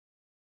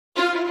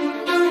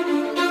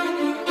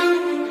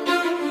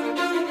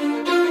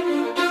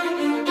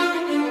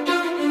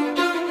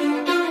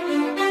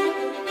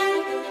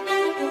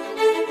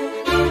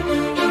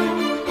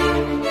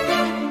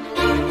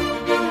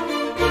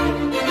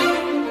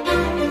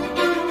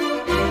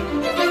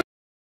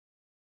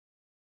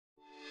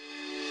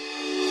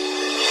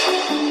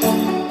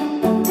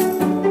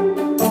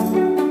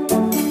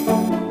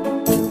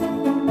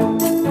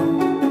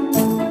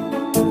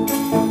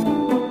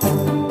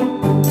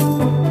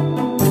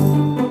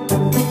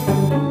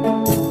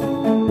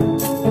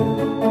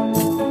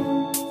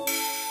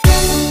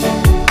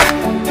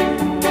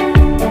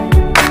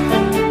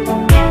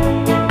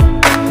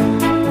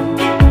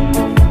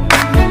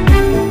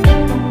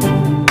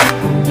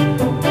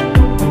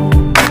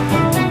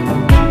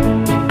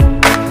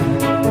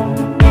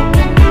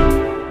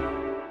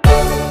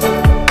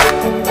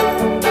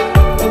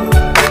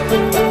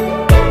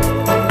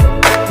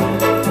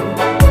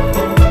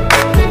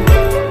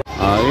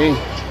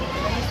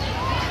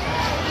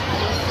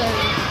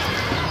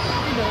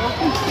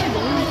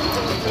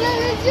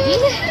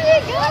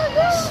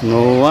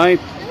Snow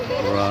White.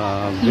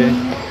 Grabe.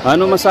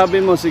 Ano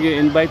masabi mo? Sige,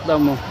 invite daw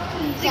mo.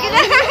 Sige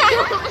na.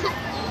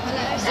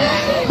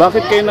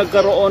 Bakit kayo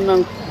nagkaroon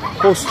ng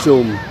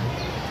costume?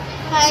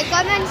 Hi,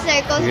 comment sir.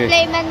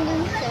 Cosplay man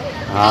dun sir.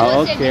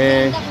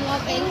 Okay.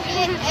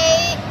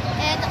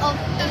 End of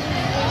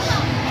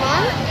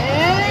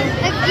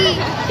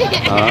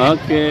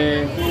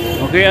Okay.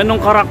 Okay,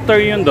 anong karakter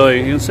yun,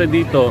 Doy? Yung sa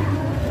dito?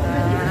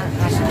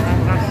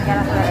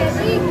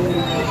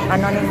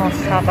 Anonymous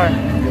hacker.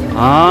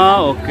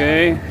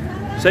 Okay.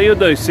 Sa'yo,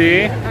 Doy,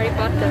 si? Harry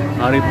Potter.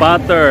 Harry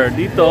Potter.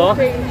 Dito?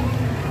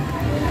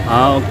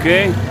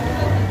 Okay.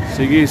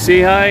 Sige,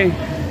 say hi.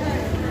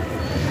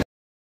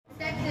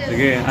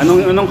 Sige,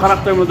 anong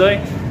karakter mo, Doy?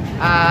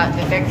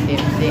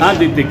 Detective.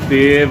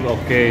 Detective.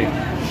 Okay.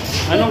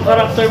 Anong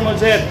karakter mo,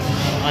 Zed?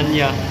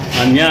 Anya.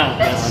 Anya.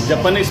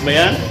 Japanese ba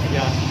yan?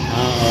 Yeah.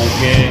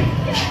 Okay.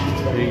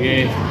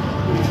 Sige.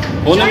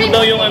 Kunin mo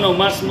daw yung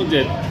mask mo,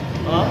 Zed.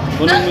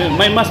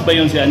 May mask ba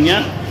yun si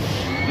Anya?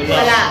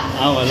 Wala.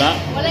 Wala?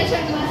 Wala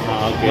siyang mask.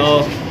 Okay.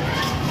 No.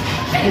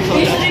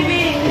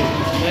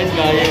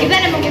 Kita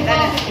naman kita.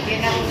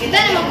 Kita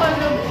naman po.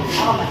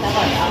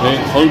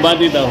 Okay. Whole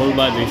body daw, whole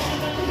body.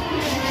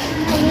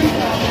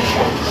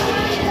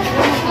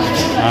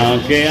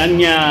 Okay,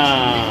 Anya.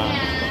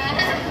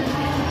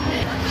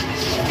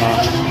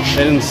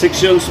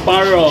 Section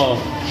Sparrow.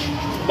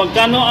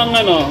 Pagkano ang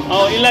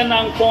ilan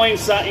ang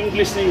points sa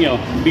English ninyo?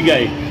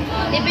 Bigay.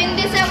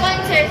 Depende sa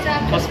concert,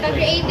 sa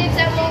creative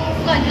sa mong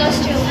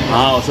costume.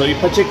 So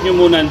ipacheck nyo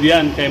muna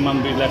diyan kay Ma'am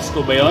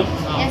Velasco ba yun?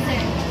 Yes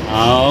sir.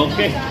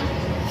 Okay.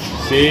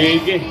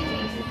 Sige.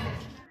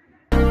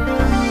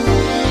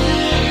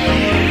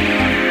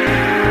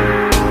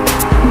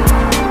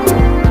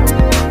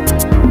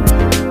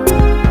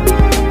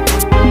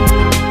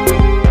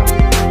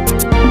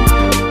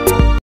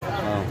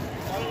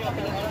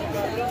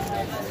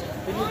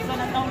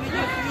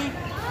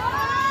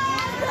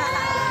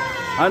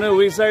 Ano,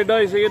 wizard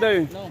doy? Sige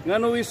doy.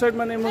 Ngano wizard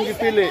man imong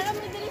gipili?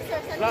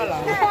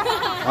 Lala.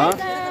 Ha?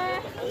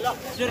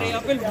 Sir,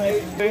 apple ba?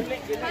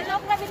 Hello,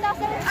 kabila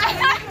sir.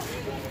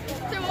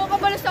 Sir, mo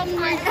ka pala sa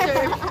word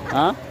sir.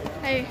 Ha?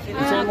 Hey.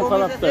 Unsa mo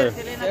karakter?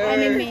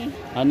 Anime.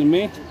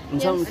 Anime?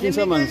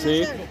 Kinsa man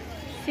si?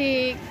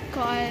 Si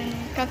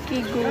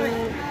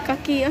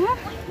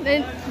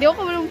Di ako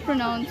walang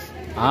pronounce.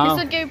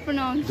 Gusto kayo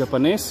pronounce.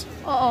 Japanese?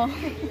 Oo.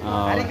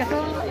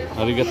 Arigato.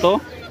 Arigato?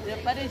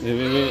 Japanese.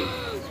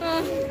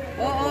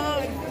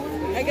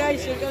 Hi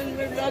guys, you're going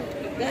to vlog.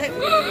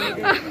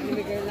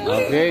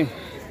 Okay.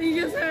 Thank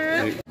you,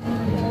 sir.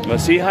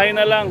 Masihay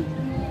na lang.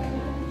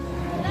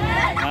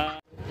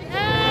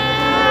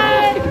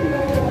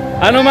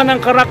 Ano man ang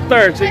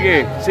karakter?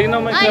 Sige.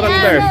 Sino may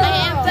karakter?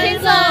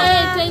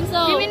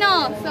 Chainsaw.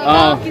 Kimino.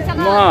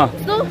 Moha.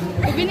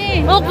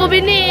 Kubini.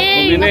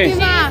 Kubini.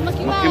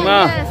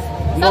 Makima.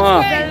 Moha.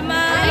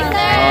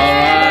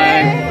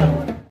 Alright.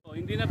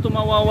 Hindi na ito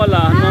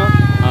mawawala, no?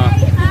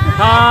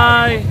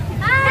 Hi!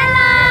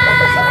 Hello!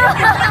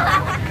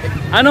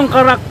 Anong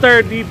karakter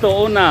dito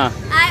una?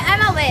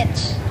 I'm a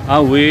witch.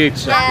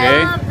 Witch.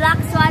 Okay. Black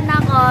Swan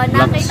ako.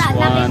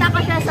 Nakita ko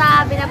siya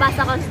sa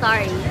binabasa kong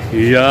story.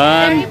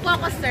 Yan. Sorry po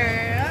ako,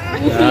 sir.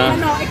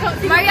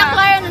 Maria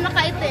Clara na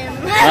nakaitim.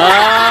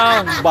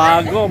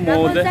 Bago.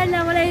 Mode. Rapunzel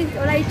na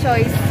wala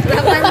choice.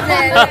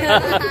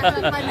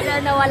 Rapunzel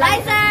na wala.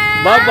 Bye,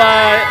 sir!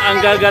 Bye-bye. Ang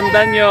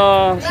gaganda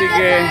nyo.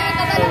 Sige.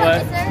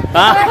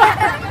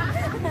 Bye-bye.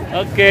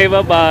 Okay,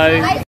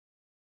 bye-bye.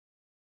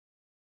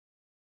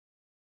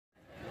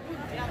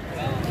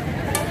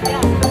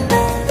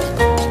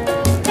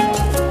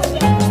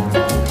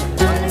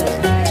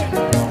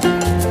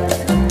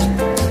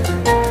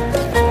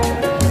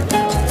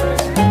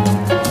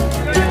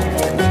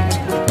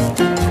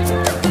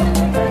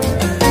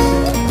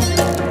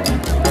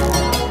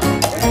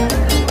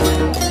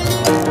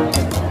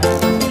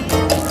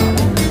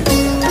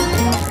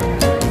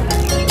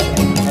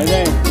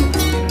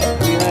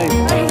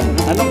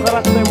 Anong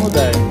karakter mo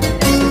dahil?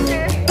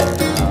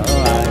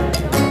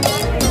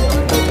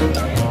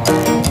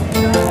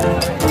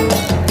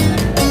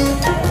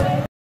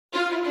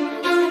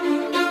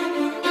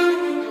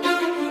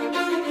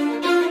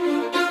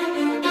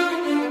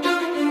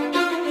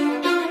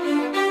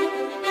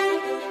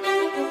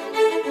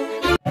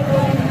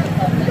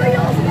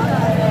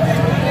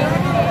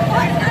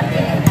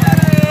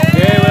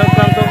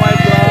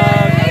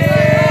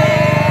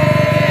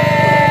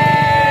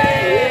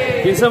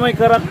 Kinsa may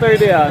karakter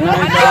diya? We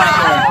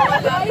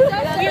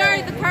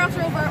are the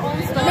character of our own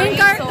story. Main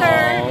character.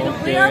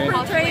 Okay. We are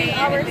portraying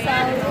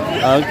ourselves.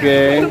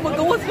 Okay.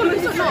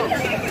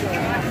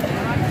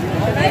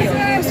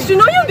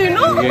 Sino din,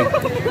 no? Okay.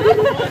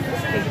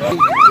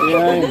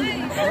 Yan.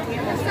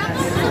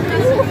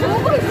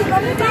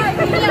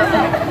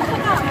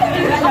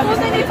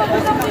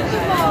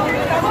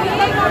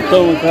 Ito,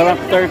 may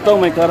karakter to,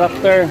 may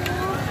karakter.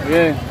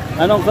 Okay.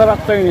 Anong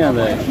karakter niya,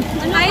 Day?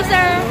 Hi,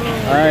 sir.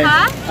 Hi.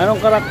 Ha? Anong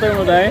karakter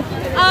mo, Day?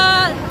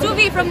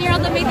 Juvie from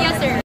Norte Media,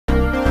 sir.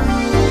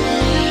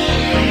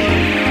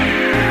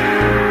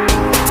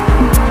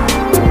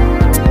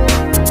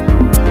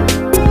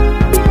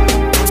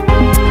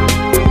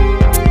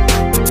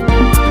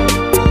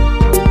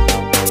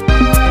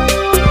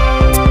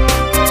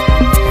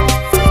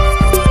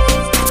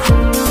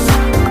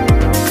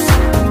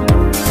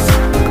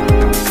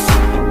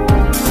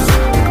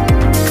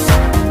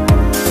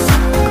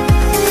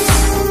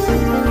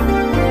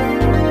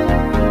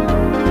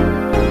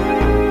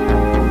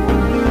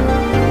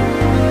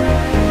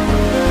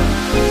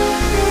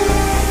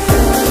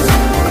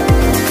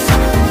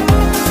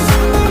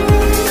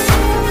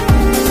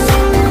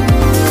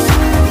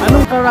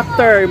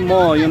 karakter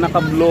mo, yung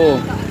naka-blue?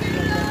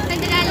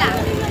 Cinderella.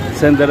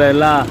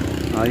 Cinderella.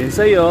 Yun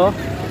sa'yo.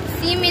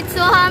 Si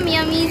Mitsuha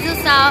Miyamizu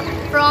sa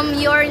From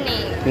Your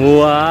Name.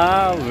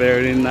 Wow,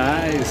 very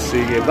nice.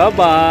 Sige,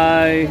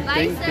 bye-bye.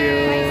 Bye, Thank sir. you.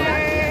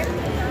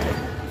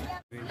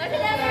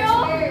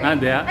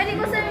 Diya? Ano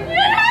ko sir?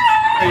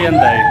 Ayan,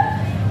 Day.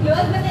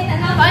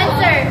 Fine,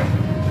 sir.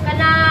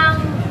 Kanang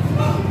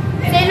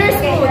Sailor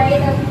School.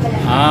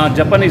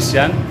 Japanese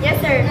yan? Yes,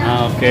 sir.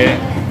 Okay.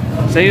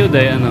 Sa'yo,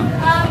 Day, ano?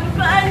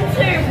 Fine,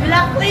 sir.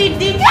 Black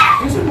Lady.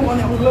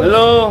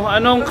 Hello,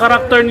 anong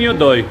karakter niyo,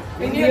 Doy?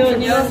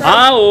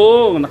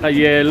 Oo,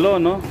 naka-yellow,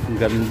 no? Ang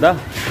ganda.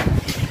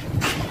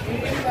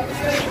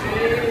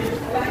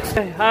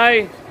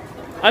 Hi.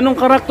 Anong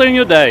karakter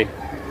niyo, Day?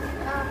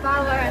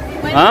 Power.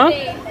 Ha?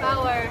 Wednesday.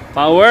 Power.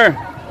 Power.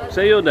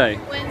 Sa'yo, Day?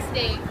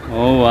 Wednesday.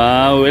 Oh,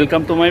 wow.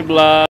 Welcome to my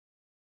vlog.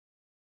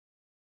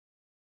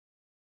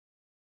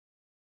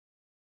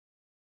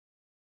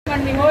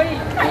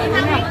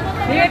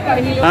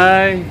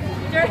 Hi.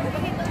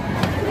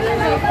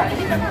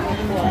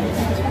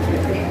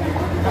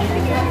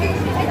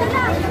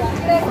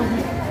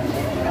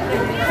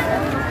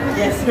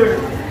 Yes, sir.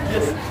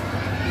 Yes.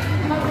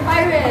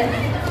 Pirate.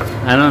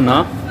 Ano,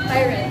 no?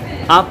 Pirate.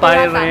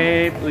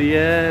 Pirate. Oh,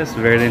 yes.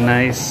 Very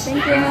nice.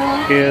 Thank you.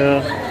 Thank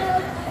you.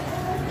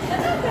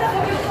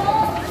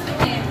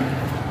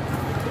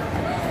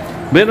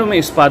 Pero may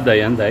espada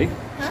yan, Day?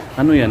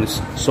 Ano yan?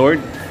 Sword?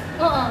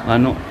 Oo.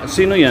 Ano?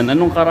 Sino yan?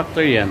 Anong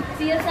karakter yan?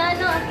 Si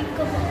Yasano at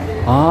Iko.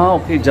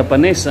 Okay.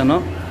 Japanese,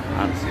 ano?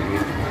 Sige.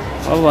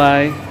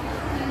 Bye-bye.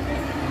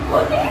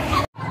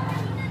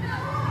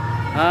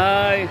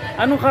 Hi.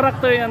 Anong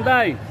karakter yan,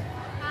 Day?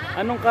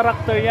 Anong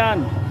karakter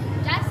yan?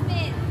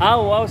 Jasmine.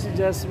 Wow, si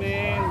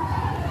Jasmine.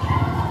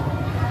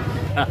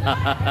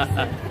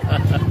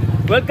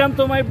 Welcome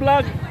to my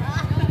vlog.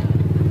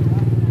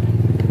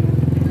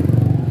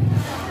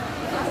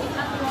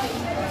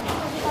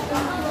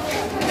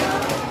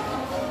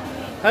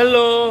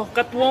 Hello,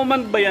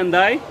 Catwoman ba yan,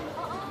 Day?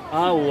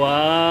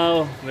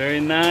 Wow,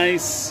 very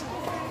nice.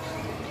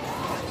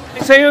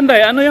 Sa'yo,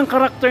 Day, ano yung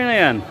karakter na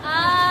yan?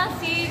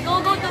 Si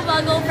Gogo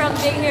Tobago from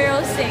Big Hero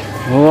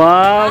 6.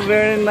 Wow,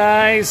 very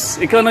nice.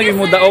 Ikaw naging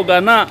mudaog,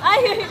 ana. Ay,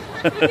 yes,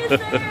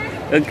 sir.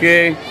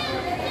 Okay.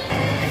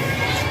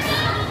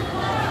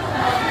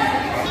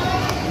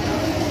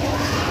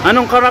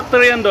 Anong karakter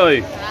yan,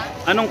 Doy?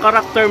 Anong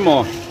karakter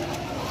mo?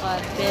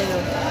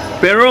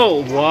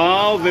 Pero,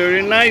 wow,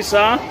 very nice,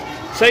 ha?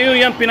 Sa'yo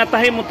yan,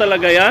 pinatahi mo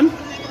talaga yan?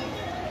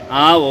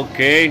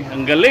 Okay.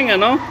 Ang galing,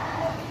 ano?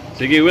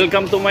 Sige,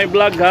 welcome to my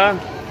vlog, ha?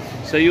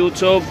 Sa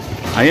YouTube.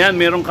 Ayan,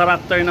 merong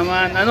karakter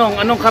naman.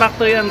 Anong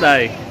karakter yan,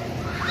 Day?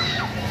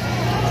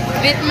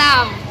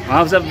 Vietnam.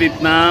 Sa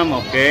Vietnam,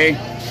 okay.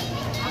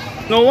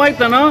 Snow White,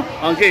 ano?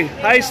 Okay.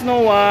 Hi,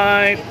 Snow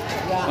White.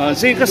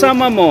 Si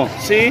kasama mo?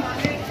 Si?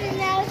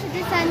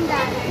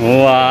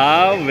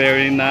 Wow,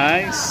 very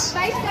nice.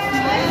 Bye,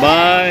 sir.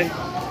 Bye.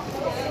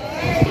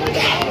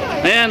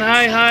 Ayan,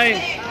 hi.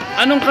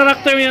 Anong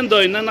karakter yan,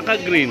 Doy, na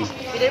naka-green?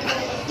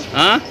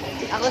 Ha?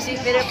 Ako si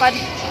Peter Pan.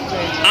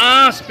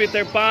 Si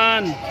Peter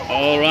Pan.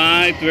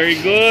 Alright, very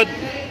good.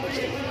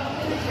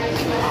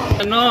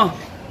 Ano?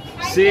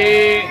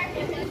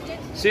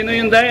 Sino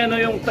yung Day? Ano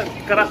yung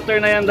karakter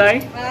na yan,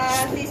 Day?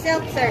 Si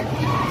Silk, sir.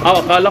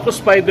 Akala ko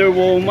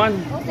Spider-Woman.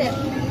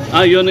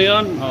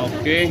 Yun.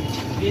 Okay.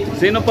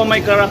 Sino pa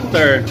may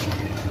karakter?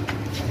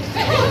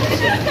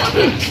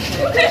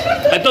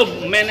 Ito,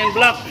 Men in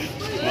Black.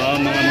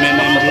 Mga Men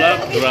in Black.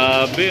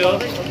 Grabe, oh.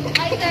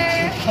 Hi, sir.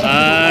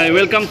 Hi,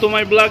 welcome to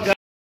my vlog.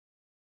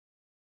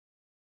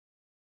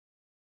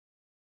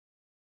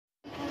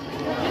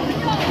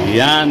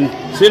 Yan.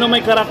 Sino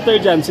may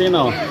karakter dyan?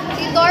 Sino?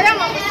 Si Dora,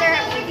 Officer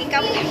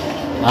Ikaw.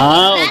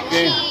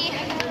 Okay.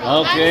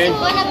 Okay.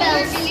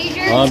 Donabels.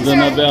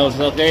 Donabels.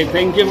 Okay,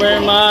 thank you very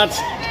much.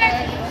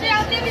 Sir,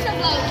 I'll give you the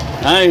vlog.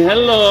 Hi,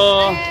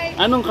 hello.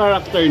 Anong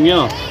karakter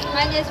nyo?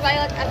 Mine is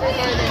Violet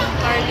Evergarden,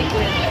 Harley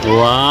Quinn.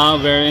 Wow,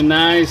 very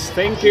nice.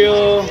 Thank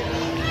you.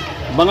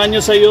 Abangan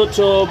nyo sa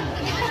YouTube.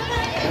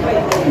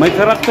 May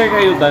karakter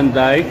kayo,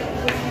 Danday?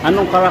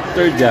 Anong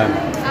karakter dyan?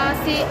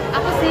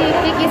 Ako si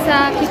Kiki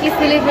sa Kiki's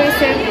Delivery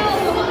Service.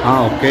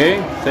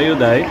 Okay. Sa'yo,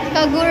 Day?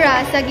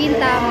 Kagura sa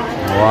Gintama.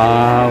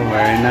 Wow,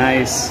 very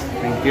nice.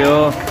 Thank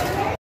you.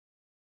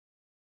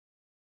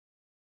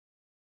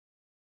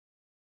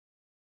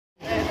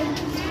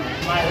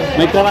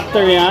 May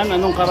karakter yan?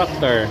 Anong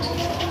karakter?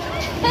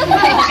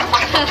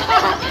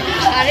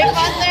 Harry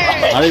Potter.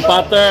 Harry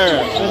Potter.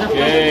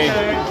 Okay.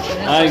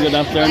 Hi, good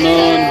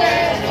afternoon.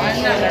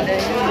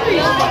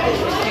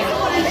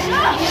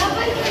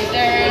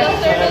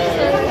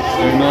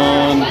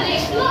 Afternoon.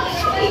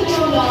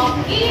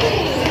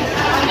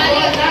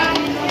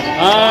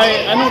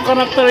 Hi, anong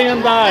karakter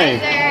yan,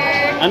 Day?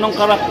 Anong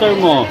karakter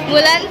mo?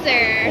 Mulan,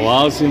 sir.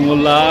 Wow, si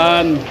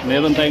Mulan.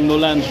 Meron tayong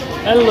Mulan.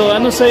 Hello,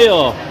 ano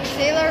sa'yo?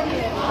 Sailor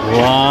Moon.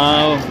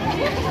 Wow.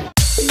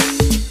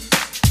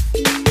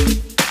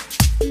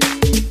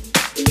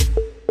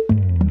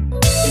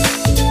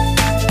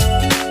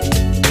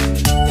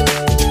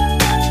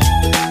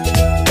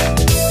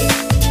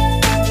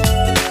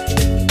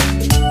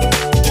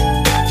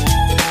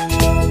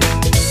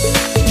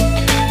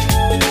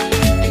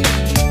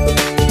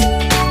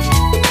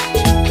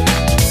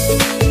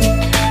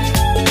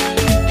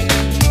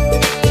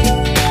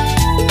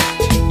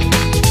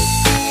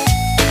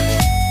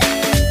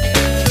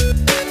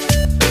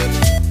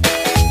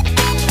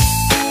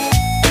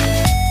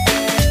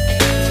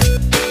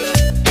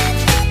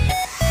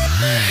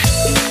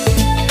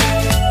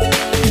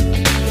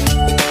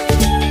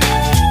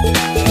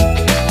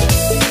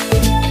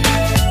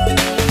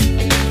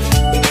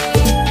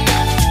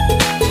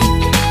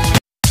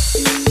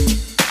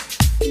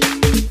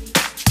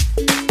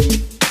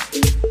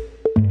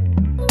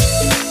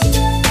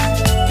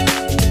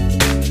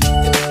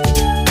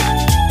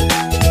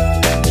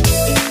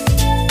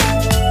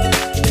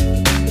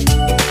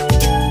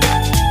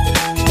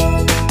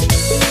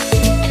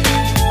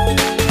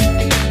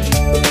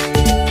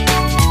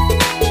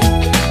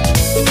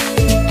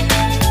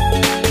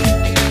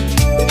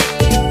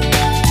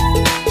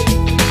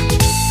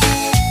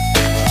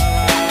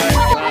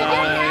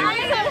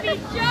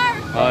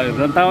 Ay,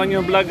 rantawan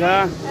niyo vlog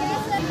ha.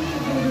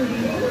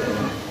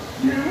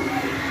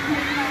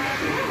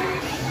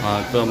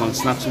 Ito,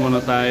 mag-snacks muna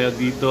tayo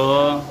dito.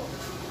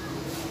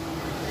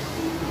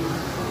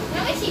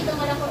 Nakisito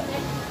mo na ko.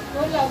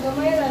 Wala,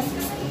 gamay ras.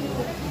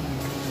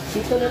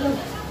 Dito na lang.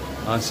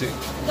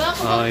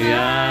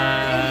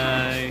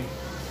 Ayay.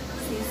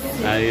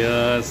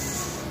 Ayos.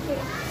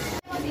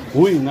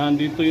 Uy,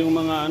 nandito yung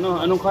mga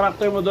ano. Anong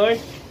karakter mo, Doy?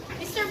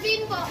 Mr.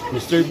 Bean po.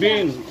 Mr.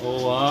 Bean.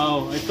 Oh,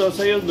 wow. Ito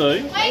sa'yo,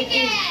 Doy.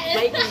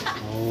 Michael!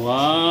 Oh,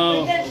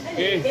 wow.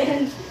 Okay.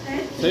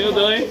 Sa'yo,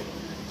 Doy.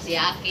 Si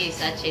Aki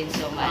sa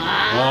Chainsaw Man.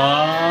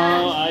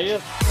 Wow,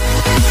 ayos.